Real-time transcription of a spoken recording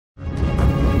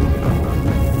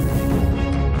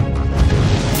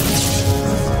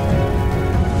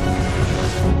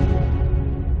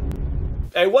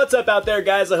Hey, what's up out there,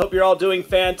 guys? I hope you're all doing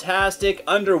fantastic.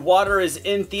 Underwater is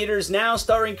in theaters now,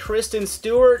 starring Kristen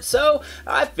Stewart, so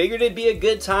I figured it'd be a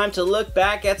good time to look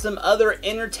back at some other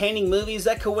entertaining movies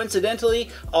that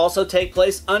coincidentally also take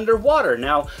place underwater.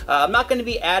 Now, I'm not going to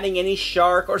be adding any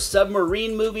shark or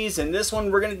submarine movies. In this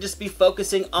one, we're going to just be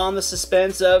focusing on the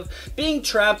suspense of being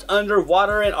trapped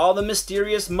underwater and all the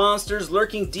mysterious monsters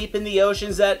lurking deep in the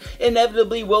oceans that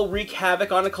inevitably will wreak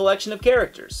havoc on a collection of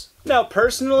characters. Now,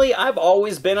 personally, I've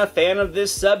always been a fan of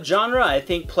this subgenre. I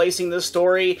think placing the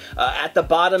story at the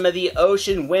bottom of the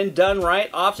ocean, when done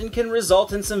right, often can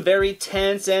result in some very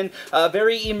tense and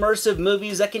very immersive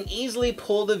movies that can easily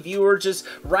pull the viewer just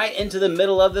right into the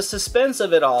middle of the suspense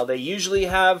of it all. They usually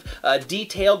have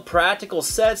detailed practical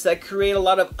sets that create a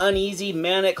lot of uneasy,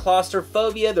 manic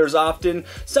claustrophobia. There's often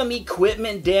some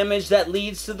equipment damage that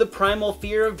leads to the primal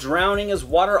fear of drowning, as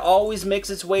water always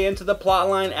makes its way into the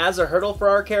plotline as a hurdle for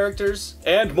our characters.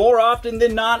 And more often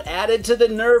than not, added to the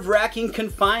nerve-wracking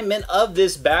confinement of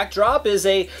this backdrop is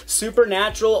a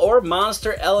supernatural or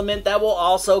monster element that will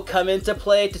also come into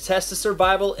play to test the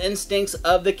survival instincts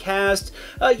of the cast.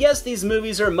 Yes, these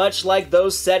movies are much like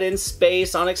those set in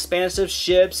space on expansive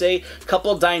ships. A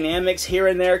couple dynamics here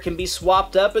and there can be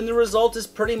swapped up and the result is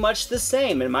pretty much the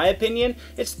same. In my opinion,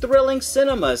 it's thrilling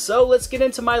cinema. So let's get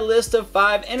into my list of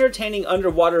 5 entertaining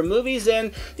underwater movies,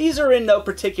 and these are in no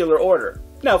particular order.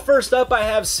 Now, first up, I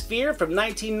have Sphere from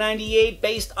 1998,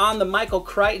 based on the Michael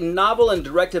Crichton novel and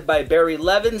directed by Barry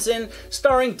Levinson,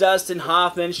 starring Dustin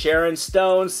Hoffman, Sharon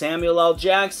Stone, Samuel L.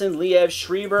 Jackson, Liev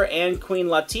Schreiber, and Queen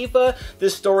Latifah.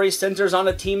 This story centers on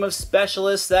a team of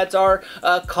specialists that are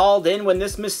called in when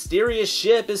this mysterious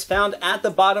ship is found at the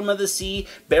bottom of the sea,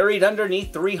 buried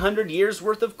underneath 300 years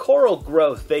worth of coral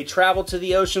growth. They travel to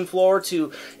the ocean floor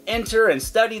to enter and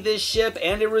study this ship,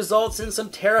 and it results in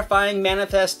some terrifying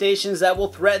manifestations that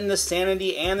will threaten the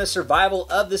sanity and the survival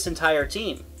of this entire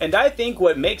team. And I think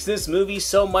what makes this movie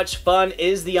so much fun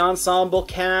is the ensemble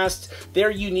cast,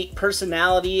 their unique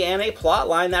personality, and a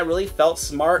plotline that really felt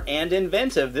smart and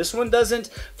inventive. This one doesn't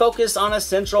focus on a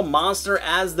central monster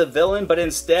as the villain, but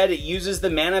instead it uses the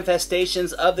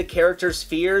manifestations of the characters'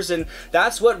 fears, and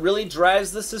that's what really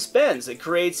drives the suspense. It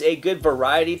creates a good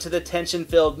variety to the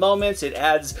tension-filled moments. It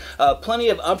adds plenty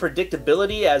of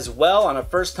unpredictability as well. On a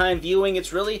first-time viewing,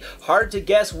 it's really hard to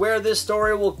guess where this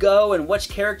story will go and which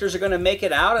characters are going to make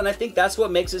it out, and I think that's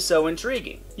what makes it so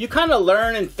intriguing. You kind of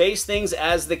learn and face things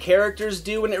as the characters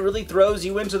do, and it really throws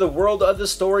you into the world of the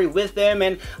story with them,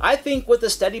 and I think with the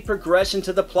steady progression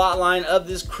to the plotline of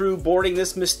this crew boarding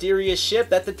this mysterious ship,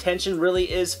 that the tension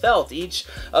really is felt. Each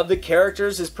of the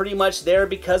characters is pretty much there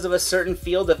because of a certain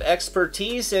field of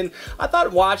expertise, and I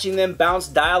thought watching them bounce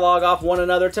dialogue off one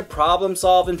another to problem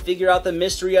solve and figure out the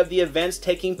mystery of the events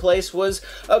taking place was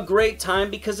a great time,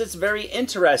 because it's very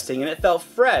interesting and it felt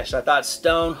fresh. I thought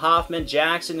Stone, Hoffman,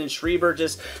 Jackson, and Schreiber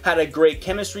just had a great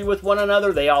chemistry with one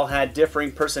another. They all had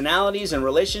differing personalities and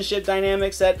relationship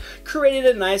dynamics that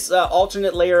created a nice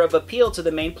alternate layer of appeal to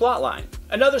the main plotline.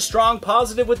 Another strong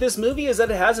positive with this movie is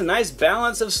that it has a nice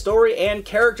balance of story and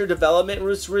character development,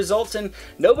 which results in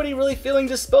nobody really feeling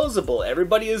disposable.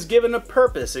 Everybody is given a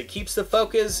purpose. It keeps the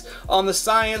focus on the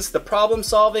science, the problem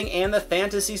solving, and the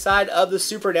fantasy side of the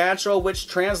supernatural, which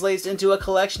translates into a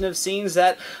collection of scenes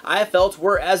that I felt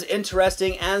were as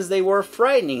interesting as they were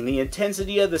frightening. The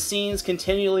intensity of the scenes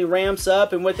continually ramps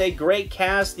up, and with a great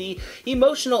cast, the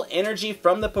emotional energy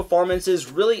from the performances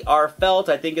really are felt.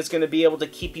 I think it's going to be able to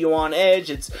keep you on edge.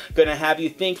 It's going to have you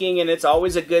thinking, and it's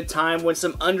always a good time when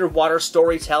some underwater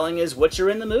storytelling is what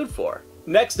you're in the mood for.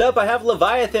 Next up, I have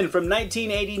Leviathan from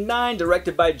 1989,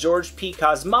 directed by George P.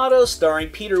 Cosmatos, starring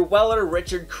Peter Weller,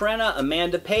 Richard Crenna,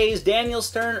 Amanda Pays, Daniel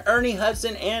Stern, Ernie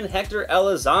Hudson, and Hector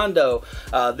Elizondo.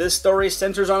 This story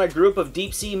centers on a group of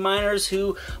deep-sea miners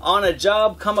who, on a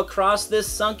job, come across this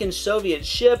sunken Soviet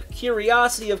ship.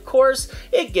 Curiosity, of course,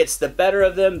 it gets the better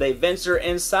of them. They venture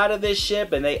inside of this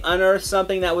ship and they unearth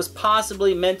something that was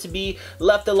possibly meant to be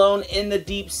left alone in the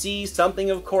deep sea.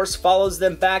 Something, of course, follows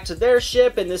them back to their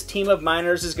ship, and this team of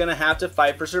miners is going to have to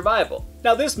fight for survival.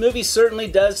 Now, this movie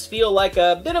certainly does feel like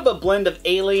a bit of a blend of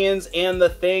Aliens and The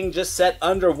Thing just set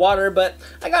underwater, but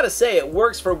I gotta say, it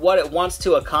works for what it wants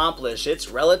to accomplish.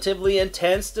 It's relatively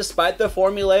intense despite the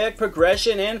formulaic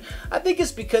progression, and I think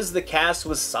it's because the cast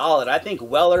was solid. I think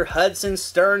Weller, Hudson,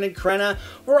 Stern, and Crenna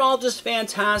were all just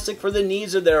fantastic for the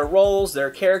needs of their roles. Their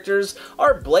characters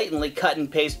are blatantly cut and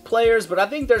paste players, but I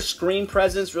think their screen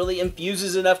presence really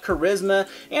infuses enough charisma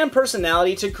and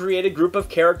personality to create a group of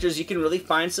characters you can really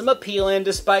find some appeal in,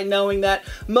 despite knowing that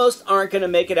most aren't going to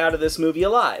make it out of this movie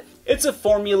alive. It's a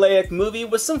formulaic movie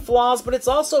with some flaws, but it's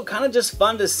also kind of just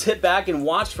fun to sit back and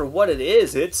watch for what it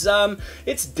is.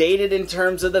 It's dated in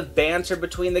terms of the banter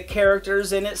between the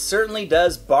characters, and it certainly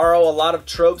does borrow a lot of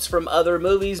tropes from other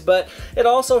movies, but it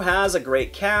also has a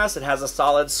great cast. It has a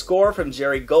solid score from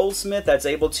Jerry Goldsmith that's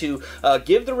able to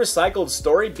give the recycled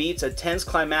story beats a tense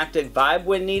climactic vibe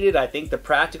when needed. I think the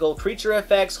practical creature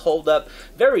effects hold up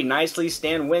very nicely.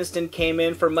 Stan Winston came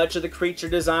in for much of the creature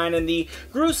design, and the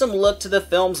gruesome look to the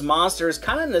film's monster is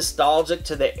kind of nostalgic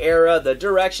to the era. The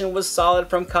direction was solid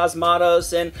from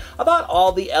Cosmatos, and I thought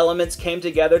all the elements came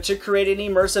together to create an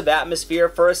immersive atmosphere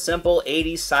for a simple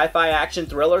 80s sci-fi action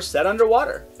thriller set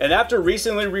underwater. And after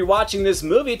recently rewatching this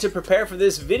movie to prepare for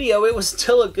this video, it was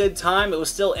still a good time. It was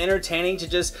still entertaining to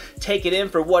just take it in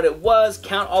for what it was,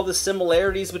 count all the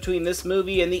similarities between this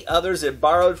movie and the others it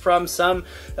borrowed from. Some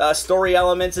story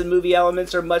elements and movie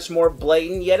elements are much more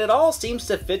blatant, yet it all seems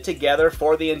to fit together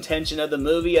for the intention of the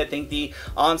movie. I think the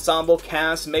ensemble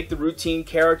cast make the routine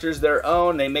characters their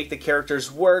own. They make the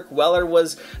characters work. Weller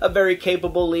was a very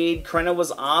capable lead. Crenna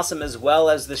was awesome as well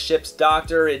as the ship's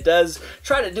doctor. It does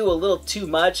try to do a little too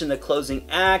much in the closing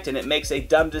act, and it makes a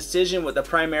dumb decision with the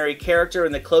primary character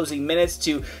in the closing minutes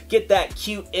to get that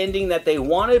cute ending that they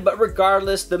wanted, but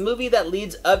regardless, the movie that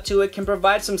leads up to it can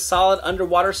provide some solid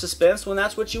underwater suspense when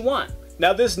that's what you want.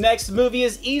 Now, this next movie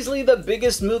is easily the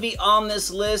biggest movie on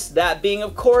this list, that being,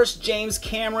 of course, James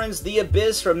Cameron's The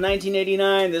Abyss from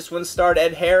 1989. This one starred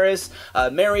Ed Harris,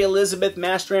 Mary Elizabeth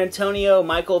Mastrantonio,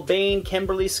 Michael Biehn,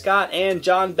 Kimberly Scott, and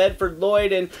John Bedford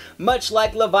Lloyd. And much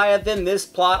like Leviathan, this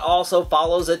plot also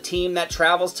follows a team that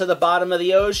travels to the bottom of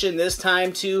the ocean, this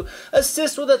time to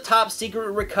assist with a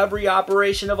top-secret recovery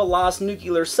operation of a lost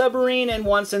nuclear submarine. And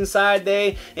once inside,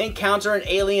 they encounter an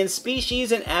alien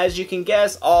species, and as you can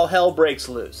guess, all hell breaks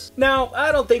loose. Now,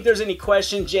 I don't think there's any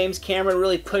question James Cameron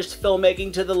really pushed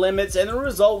filmmaking to the limits, and the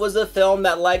result was a film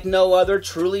that, like no other,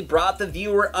 truly brought the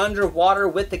viewer underwater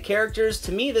with the characters.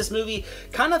 To me, this movie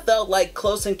kind of felt like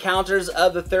Close Encounters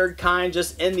of the Third Kind,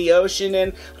 just in the ocean,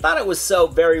 and I thought it was so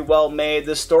very well made.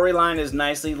 The storyline is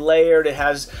nicely layered. It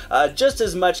has just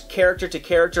as much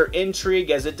character-to-character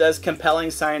intrigue as it does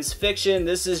compelling science fiction.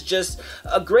 This is just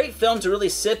a great film to really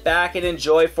sit back and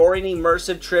enjoy for an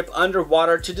immersive trip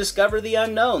underwater to discover the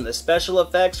unknown. The special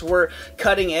effects were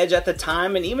cutting edge at the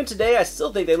time, and even today I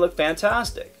still think they look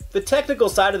fantastic. The technical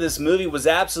side of this movie was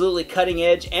absolutely cutting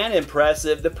edge and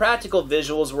impressive. The practical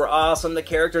visuals were awesome. The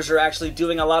characters are actually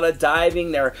doing a lot of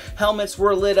diving. Their helmets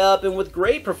were lit up, and with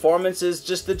great performances,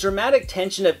 just the dramatic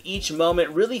tension of each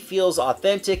moment really feels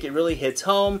authentic. It really hits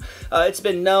home. It's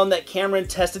been known that Cameron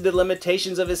tested the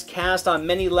limitations of his cast on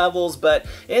many levels, but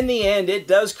in the end, it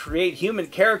does create human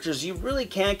characters you really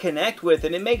can connect with,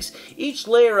 and it makes each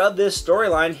layer of this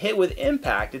storyline hit with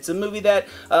impact. It's a movie that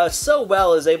so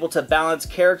well is able to balance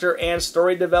character and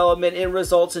story development. It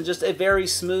results in just a very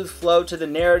smooth flow to the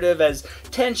narrative as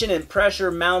tension and pressure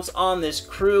mounts on this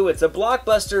crew. It's a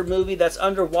blockbuster movie that's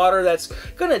underwater that's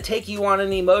going to take you on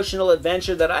an emotional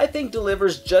adventure that I think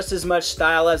delivers just as much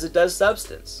style as it does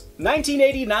substance.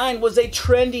 1989 was a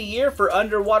trendy year for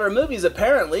underwater movies,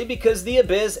 apparently, because The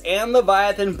Abyss and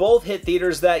Leviathan both hit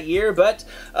theaters that year, but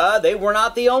they were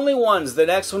not the only ones. The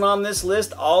next one on this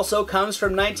list also comes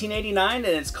from 1989, and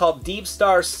it's called Deep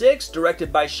Star 6,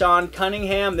 directed by Sean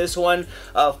Cunningham. This one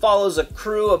follows a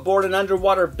crew aboard an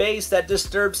underwater base that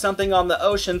disturbs something on the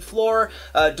ocean floor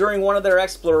during one of their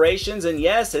explorations, and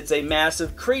yes, it's a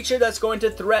massive creature that's going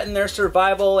to threaten their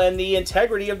survival and the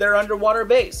integrity of their underwater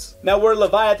base. Now, where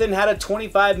Leviathan had a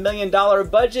 $25 million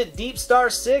budget, Deep Star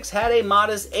 6 had a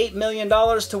modest $8 million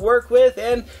to work with,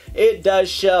 and it does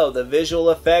show. The visual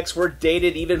effects were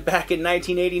dated even back in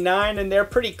 1989, and they're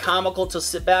pretty comical to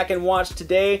sit back and watch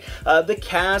today. The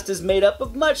cast is made up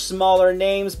of much smaller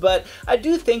names, but I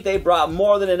do think they brought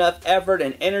more than enough effort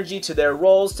and energy to their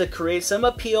roles to create some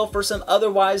appeal for some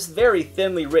otherwise very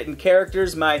thinly written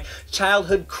characters. My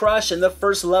childhood crush and the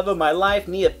first love of my life,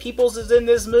 Nia Peoples, is in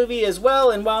this movie as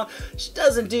well, and while she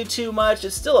doesn't do too much,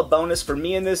 it's still a bonus for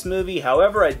me in this movie.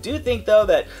 However, I do think though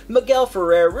that Miguel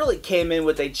Ferrer really came in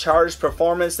with a charged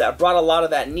performance that brought a lot of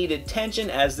that needed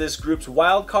tension as this group's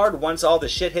wild card once all the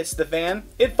shit hits the fan.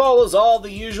 It follows all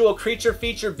the usual creature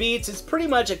feature beats. It's pretty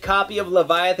much a copy of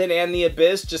Leviathan and The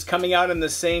Abyss, just coming out in the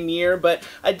same year, but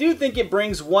I do think it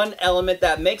brings one element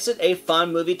that makes it a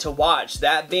fun movie to watch,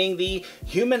 that being the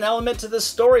human element to the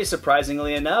story.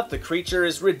 Surprisingly enough, the creature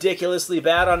is ridiculously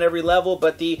bad on every level,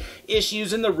 but the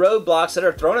issues and the roadblocks that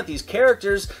are thrown at these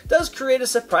characters does create a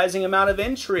surprising amount of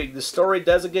intrigue. The story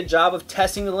does a good job of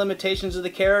testing the limitations of the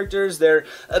characters, their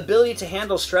ability to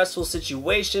handle stressful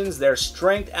situations, their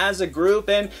strength as a group,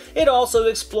 and it also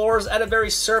explores at a very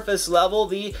surface level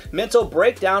feel the mental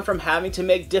breakdown from having to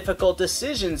make difficult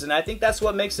decisions, and I think that's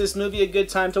what makes this movie a good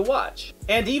time to watch.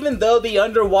 And even though the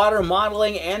underwater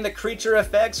modeling and the creature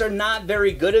effects are not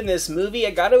very good in this movie,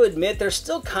 I gotta admit they're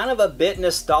still kind of a bit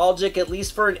nostalgic, at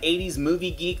least for an 80s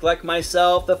movie geek like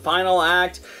myself. The final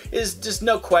act is just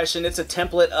no question, it's a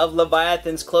template of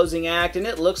Leviathan's closing act, and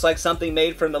it looks like something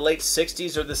made from the late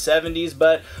 60s or the 70s,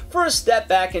 but for a step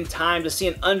back in time to see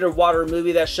an underwater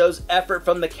movie that shows effort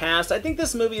from the cast, I think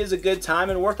this movie is a good time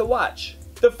and worth a watch.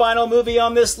 The final movie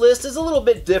on this list is a little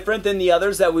bit different than the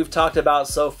others that we've talked about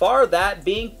so far, that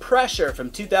being Pressure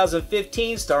from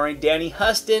 2015, starring Danny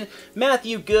Huston,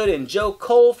 Matthew Good, and Joe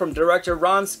Cole, from director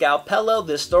Ron Scalpello.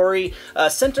 This story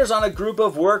centers on a group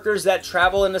of workers that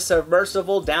travel in a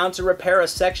submersible down to repair a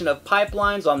section of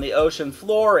pipelines on the ocean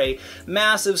floor. A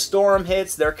massive storm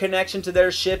hits, their connection to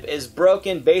their ship is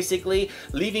broken, basically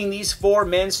leaving these 4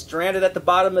 men stranded at the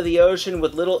bottom of the ocean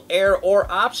with little air or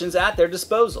options at their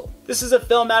disposal. This is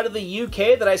a film out of the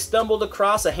UK that I stumbled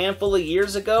across a handful of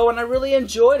years ago, and I really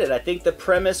enjoyed it. I think the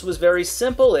premise was very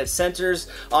simple. It centers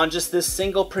on just this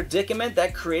single predicament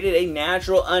that created a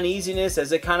natural uneasiness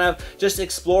as it kind of just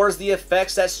explores the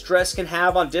effects that stress can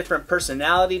have on different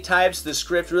personality types. The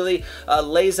script really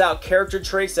lays out character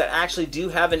traits that actually do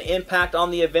have an impact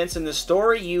on the events in the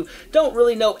story. You don't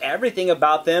really know everything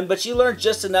about them, but you learn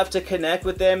just enough to connect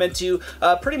with them and to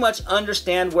pretty much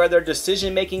understand where their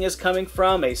decision making is coming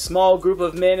from. A small group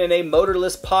of men in a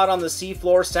motorless pod on the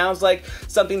seafloor sounds like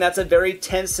something that's a very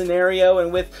tense scenario,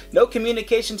 and with no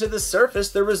communication to the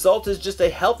surface, the result is just a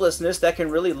helplessness that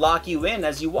can really lock you in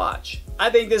as you watch. I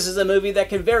think this is a movie that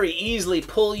can very easily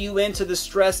pull you into the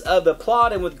stress of the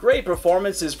plot, and with great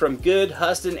performances from Good,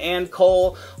 Huston, and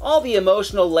Cole, all the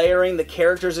emotional layering the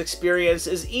characters experience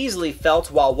is easily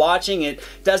felt while watching. It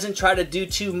doesn't try to do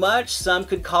too much. Some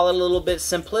could call it a little bit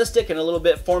simplistic and a little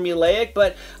bit formulaic,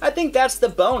 but I think that's the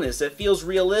bonus. It feels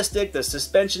realistic. The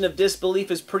suspension of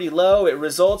disbelief is pretty low. It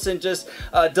results in just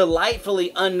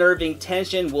delightfully unnerving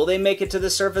tension. Will they make it to the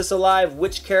surface alive?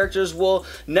 Which characters will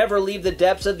never leave the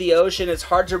depths of the ocean? It's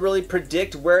hard to really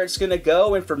predict where it's going to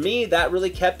go, and for me, that really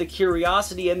kept the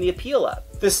curiosity and the appeal up.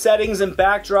 The settings and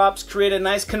backdrops create a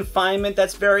nice confinement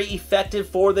that's very effective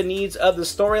for the needs of the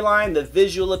storyline. The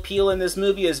visual appeal in this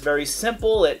movie is very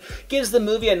simple. It gives the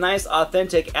movie a nice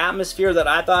authentic atmosphere that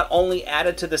I thought only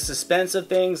added to the suspense of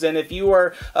things, and if you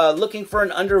are looking for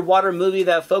an underwater movie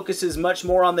that focuses much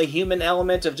more on the human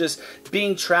element of just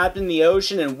being trapped in the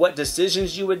ocean and what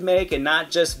decisions you would make and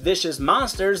not just vicious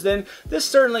monsters, then this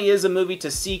certainly is a movie to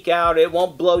seek out. It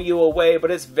won't blow you away, but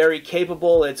it's very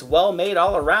capable. It's well made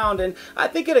all around, and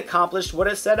I think it accomplished what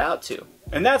it set out to.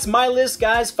 And that's my list,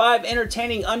 guys. 5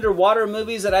 entertaining underwater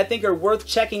movies that I think are worth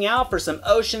checking out for some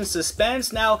ocean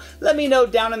suspense. Now, let me know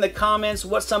down in the comments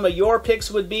what some of your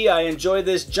picks would be. I enjoy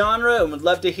this genre and would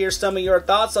love to hear some of your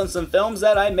thoughts on some films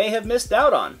that I may have missed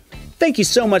out on. Thank you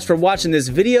so much for watching this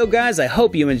video, guys. I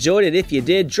hope you enjoyed it. If you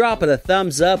did, drop it a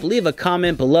thumbs up, leave a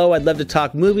comment below. I'd love to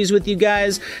talk movies with you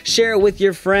guys. Share it with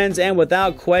your friends, and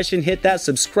without question, hit that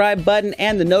subscribe button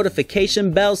and the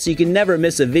notification bell so you can never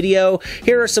miss a video.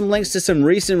 Here are some links to some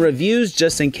recent reviews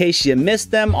just in case you missed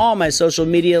them. All my social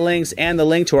media links and the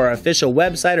link to our official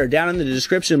website are down in the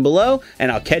description below,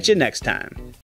 and I'll catch you next time.